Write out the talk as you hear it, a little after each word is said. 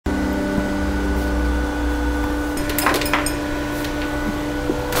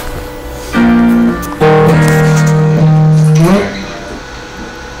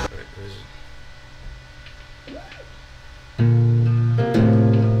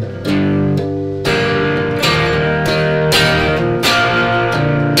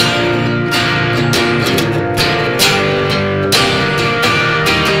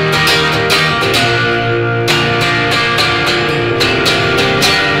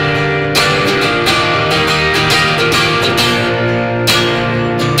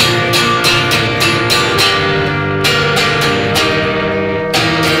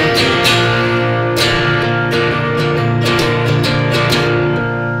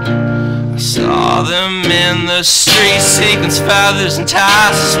saw them in the streets, sequins, feathers, and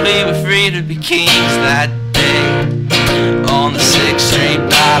tassels. We were free to be kings that day. On the 6th Street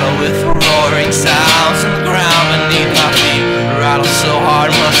battle with roaring sounds, and the ground beneath my feet rattled so hard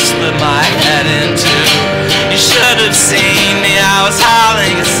must have split my head in two. You should have seen me, I was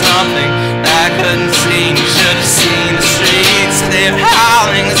howling at something that I couldn't see. You should have seen the streets, they were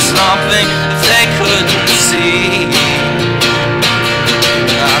howling at something that they couldn't see.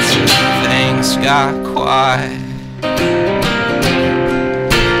 That's when things got quiet.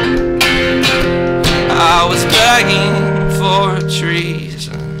 I was begging for a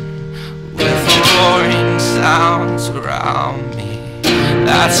treason with roaring sounds around me.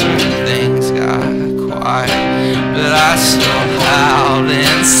 That's when things got quiet, but I still howled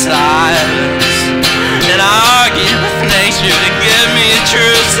in silence. And I argued with nature to give me a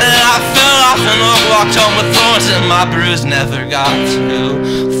truce, and I fell off and walked home with thorns in my bruise. Never got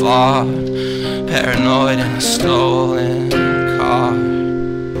too far, paranoid in a stolen car.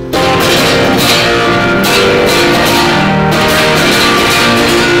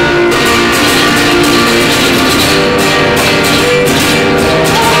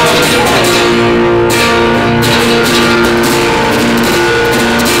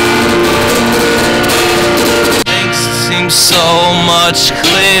 So much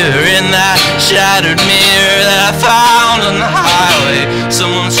clearer in that shattered mirror that I found on the highway.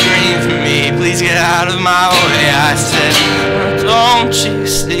 Someone screamed for me, please get out of my way. I said, don't you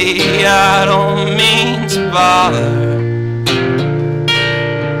see, I don't mean to bother,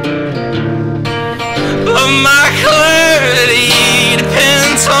 but my clarity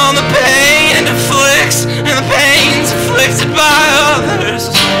depends on the pain it inflicts, and the pain's inflicted by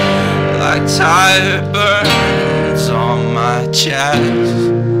others, like tired burns on my chest,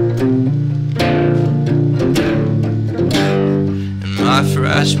 and my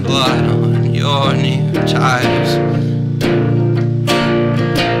fresh blood on your new tires.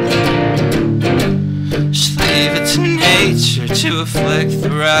 Just leave it to nature to afflict the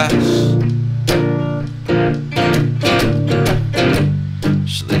rest.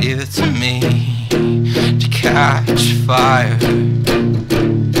 Just leave it to me to catch fire.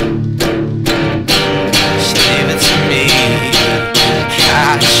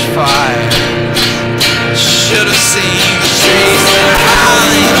 Fire. Should have seen the trees that are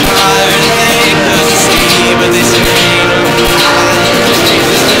howling fire, and they couldn't see, but they screamed of fire. They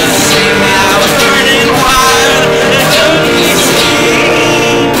couldn't see me, I was burning wild, and they couldn't see.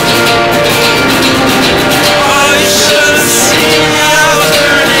 Oh, you should have seen me, I was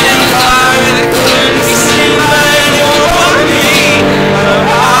burning fire, they couldn't see, but they want me. I'm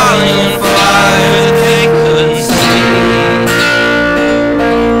howling fire, they couldn't see.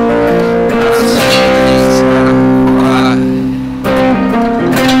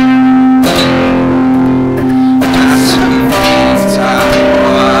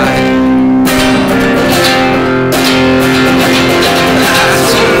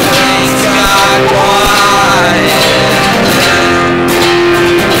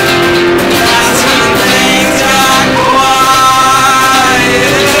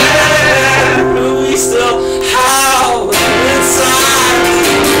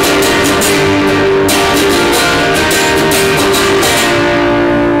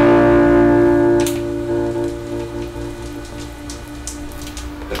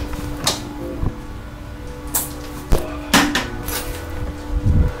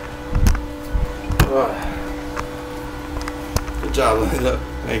 Good job, line up.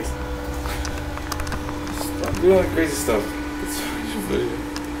 Thanks. Stop doing all the crazy stuff.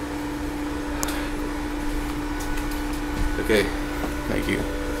 Okay, thank you.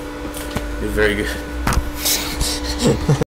 You're very good.